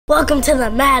Welcome to the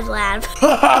Mad Lab.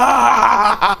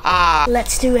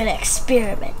 Let's do an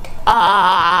experiment.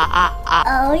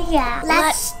 Oh yeah,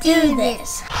 let's do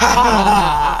this.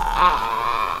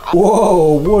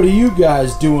 Whoa, what are you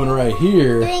guys doing right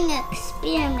here? Doing an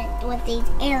experiment with these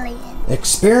aliens.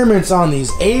 Experiments on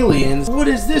these aliens? What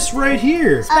is this right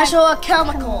here? Special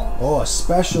chemical. Oh, a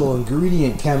special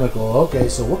ingredient chemical. Okay,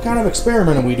 so what kind of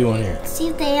experiment are we doing here? See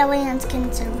if the aliens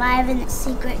can survive in a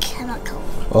secret chemical.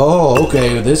 Oh,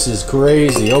 okay, this is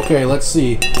crazy. Okay, let's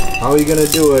see. How are you gonna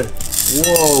do it?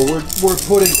 Whoa, we're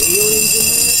putting aliens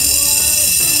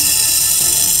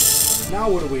in there? Now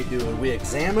what do? We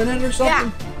examine it or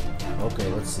something? Yeah.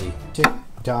 Okay, let's see. Tick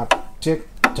tock, tick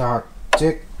tock,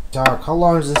 tick tock. How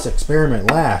long does this experiment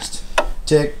last?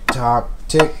 Tick tock,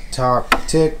 tick tock,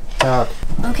 tick tock.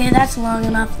 Okay, that's long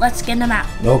enough. Let's get them out.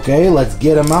 Okay, let's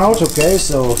get them out. Okay,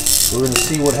 so we're gonna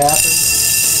see what happens.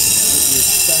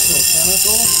 Special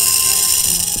chemical.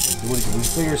 Did we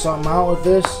figure something out with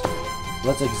this?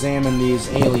 Let's examine these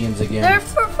aliens again. They're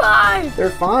fine.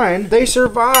 They're fine. They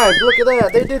survived. Look at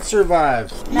that. They did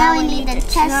survive. Now we need to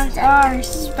test our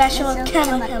special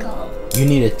chemical. You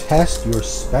need to test your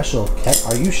special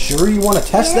Are you sure you want to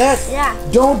test that? Yeah.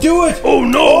 Don't do it. Oh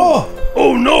no. Oh,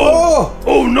 Oh no. oh.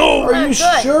 Oh no. Are you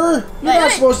Good. sure? You're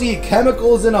not supposed to eat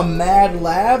chemicals in a mad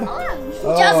lab.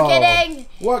 Just kidding.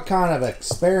 What kind of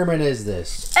experiment is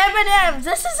this? M&M's.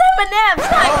 This is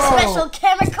M&M's, not special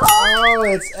chemical. Oh,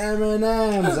 it's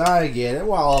M&M's. I get it.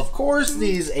 Well, of course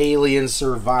these aliens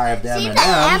survived M&M's. See the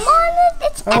M on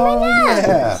it? It's Oh, M&M's.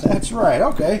 yeah. That's right.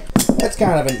 Okay. That's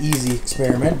kind of an easy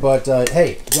experiment, but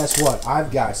hey, guess what?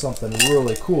 I've got something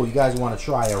really cool. You guys want to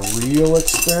try a real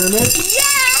experiment? Yeah!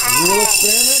 A real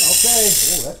experiment? Okay.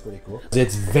 Oh, that's pretty cool.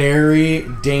 It's very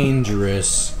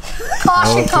dangerous.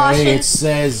 Caution, caution. It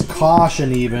says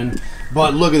caution even.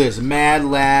 But look at this. Mad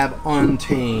Lab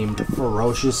Untamed.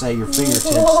 Ferocious at your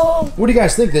fingertips. Whoa. What do you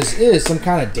guys think this is? Some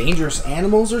kind of dangerous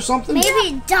animals or something?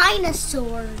 Maybe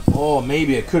dinosaurs. Oh,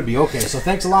 maybe it could be. Okay, so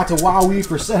thanks a lot to Wowwee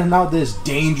for sending out this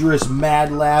dangerous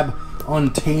Mad Lab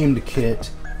Untamed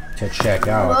kit to check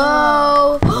out.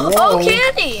 Whoa. Whoa. Oh,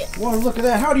 candy. Whoa, look at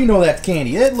that. How do you know that's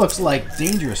candy? It looks like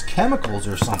dangerous chemicals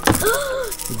or something.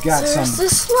 We've got There's the some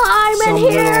slime in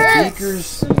little here.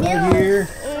 beakers right here.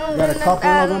 We've got a couple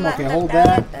of them. Okay, hold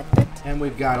that. And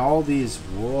we've got all these.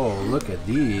 Whoa, look at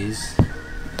these.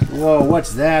 Whoa,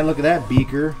 what's that? Look at that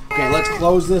beaker. Okay, let's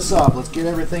close this up. Let's get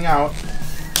everything out.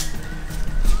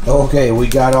 Okay, we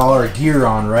got all our gear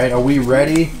on, right? Are we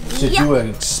ready to do an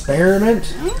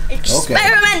experiment?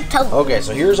 Experimental. Okay,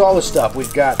 so here's all the stuff.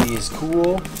 We've got these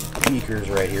cool beakers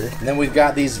right here. And then we've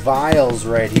got these vials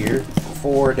right here.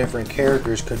 4 different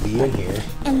characters could be in here.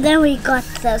 And then we got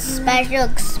the special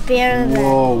experiment.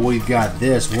 Whoa, we've got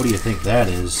this. What do you think that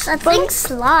is? I think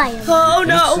slime. Oh You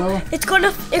no, think so? it's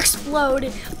gonna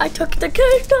explode. I took the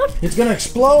cake off. It's gonna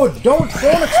explode. Don't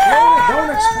explode it.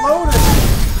 Don't explode it.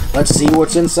 Let's see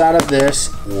what's inside of this.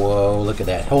 Whoa, look at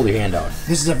that. Hold your hand out.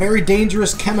 This is a very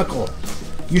dangerous chemical.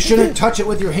 You shouldn't touch it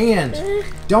with your hand.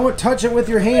 Don't touch it with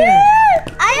your hand.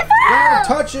 Don't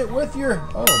touch it with your...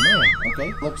 Oh, man.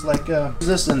 Okay. Looks like... Is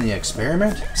this in the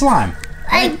experiment? Slime.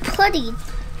 Putty.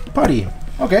 Putty.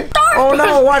 Okay. Oh,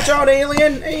 no. Watch out,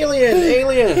 alien.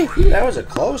 Alien. That was a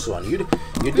close one. You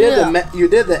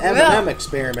did the M&M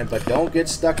experiment, but don't get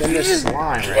stuck in this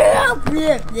slime right now.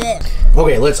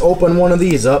 Okay, let's open one of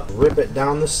these up. Rip it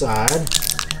down the side.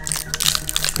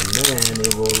 And then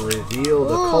it will reveal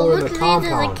the color of the compound.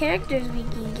 These are the characters we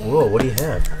can get. Whoa, what do you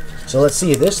have? So let's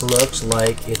see. This looks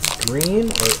like it's green.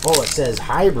 It says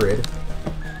hybrid.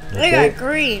 I got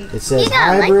green. It says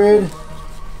Yeah, hybrid,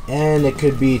 and it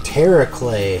could be Terra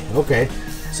Clay. Okay,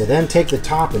 so then take the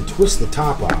top and twist the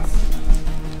top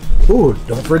off. Ooh,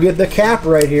 don't forget the cap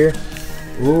right here.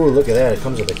 Ooh, look at that. It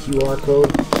comes with a QR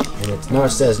code, and it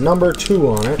says number 2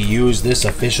 on it. Use this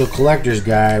official collector's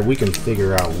guide. We can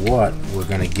figure out what we're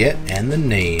gonna get and the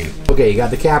name. Okay, you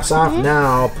got the caps off.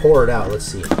 Now pour it out. Let's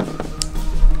see.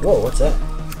 Whoa, what's that?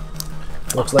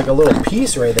 Looks like a little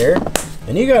piece right there.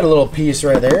 And you got a little piece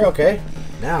right there. Okay.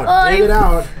 Now dig it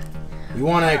out. You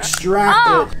want to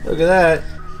extract it. Look at that.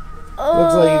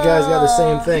 Looks like you guys got the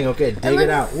same thing. Okay, dig it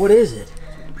out. What is it?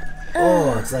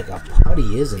 Oh, it's like a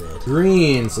putty, isn't it?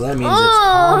 Green, so that means it's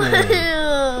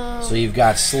common. So you've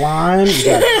got slime, you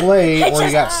got clay, or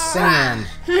you got sand.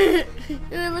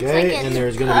 Okay, and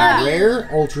there's going to be rare,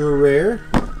 ultra rare,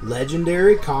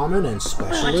 legendary, common, and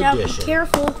special Watch out, be edition.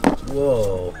 careful.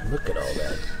 Whoa, look at all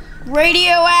that.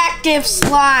 Radioactive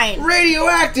slime.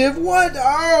 Radioactive? What?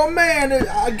 Oh man,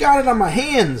 I got it on my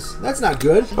hands. That's not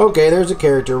good. Okay, there's a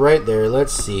character right there.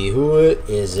 Let's see, who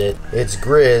is it? It's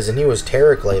Grizz, and he was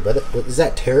Terra Clay, but is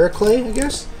that Terra Clay, I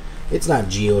guess? It's not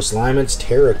Geo Slime, it's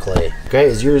Terra Clay. Okay,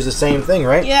 is yours the same thing,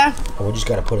 right? Yeah. Oh, we just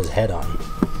gotta put his head on.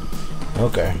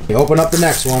 Okay. Open up the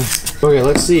next one. Okay,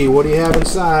 let's see. What do you have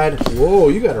inside? Whoa,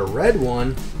 you got a red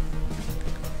one.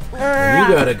 And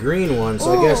you got a green one,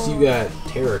 so I guess you got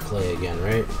Terra Clay again,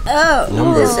 right? Oh,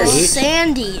 Number this 8. is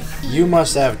sandy. You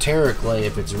must have Terra Clay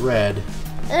if it's red.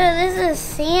 This is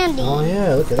sandy. Oh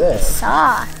yeah, look at that.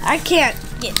 Soft. I can't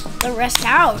get the rest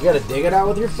out. You gotta dig it out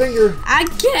with your finger. I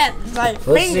get my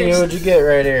Let's see fingers. what you get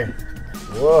right here.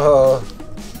 Whoa.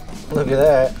 Look at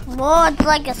that. Whoa, it's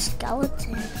like a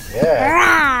skeleton. Yeah.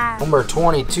 Ah. Number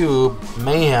 22,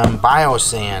 Mayhem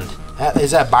Biosand.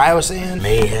 Is that Biosand?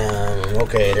 Mayhem.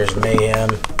 Okay, there's Mayhem.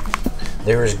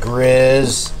 There's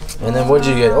Grizz. And then what'd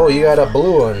you get? Oh, you got a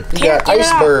blue one. You got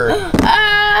Iceberg.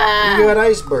 You got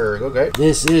Iceberg. Okay.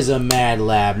 This is a Mad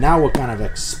Lab. Now what kind of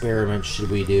experiment should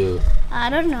we do? I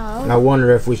don't know. I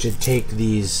wonder if we should take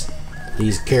these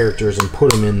characters and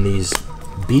put them in these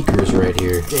beakers right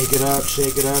here. Shake it up,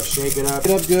 shake it up, shake it up.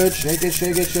 Shake it up good. Shake it,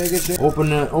 shake it, shake it, shake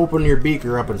it. Open your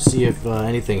beaker up and see if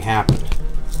anything happened.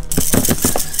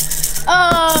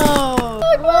 Oh!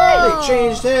 They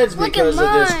changed heads Look because at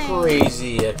of this mine.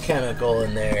 crazy chemical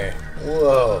in there.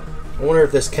 Whoa. I wonder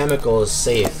if this chemical is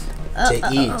safe to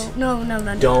eat. No.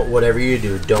 Don't, whatever you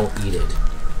do, don't eat it.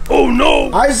 Oh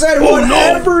no! I said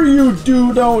whatever you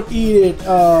do, don't eat it.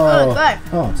 Oh,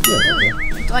 good. Oh, it's good.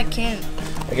 Okay. It's like candy.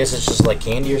 I guess it's just like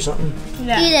candy or something.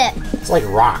 Yeah. Eat it. It's like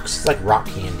rocks. It's like rock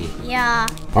candy. Yeah.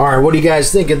 Alright, what do you guys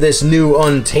think of this new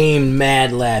Untamed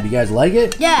Mad Lab? You guys like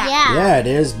it? Yeah. Yeah, it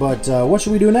is, but what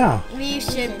should we do now? We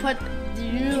should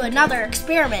do another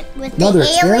experiment. With Another the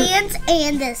experiment? aliens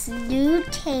and this new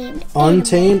tamed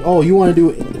Untamed? Oh, you want to do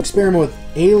an experiment with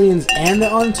aliens and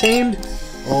the Untamed?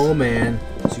 Oh man.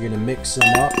 So you're going to mix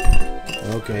them up?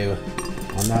 Okay,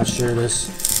 I'm not sure this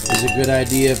is a good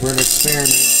idea for an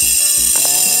experiment.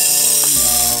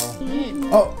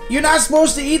 Oh, you're not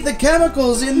supposed to eat the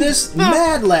chemicals in this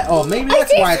Mad Lab. Oh, maybe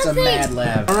that's why it's a Mad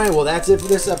Lab. Alright, well that's it for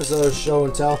this episode of Show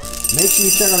and Tell. Make sure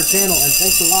you check out our channel, and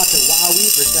thanks a lot to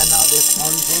Wowwee for sending out this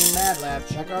Untamed Mad Lab.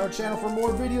 Check out our channel for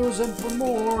more videos and for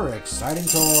more exciting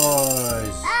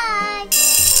toys. Bye.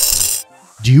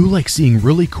 Do you like seeing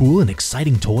really cool and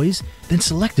exciting toys? Then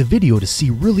select a video to see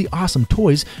really awesome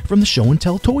toys from the Show and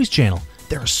Tell Toys channel.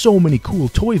 There are so many cool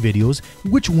toy videos.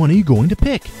 Which one are you going to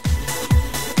pick?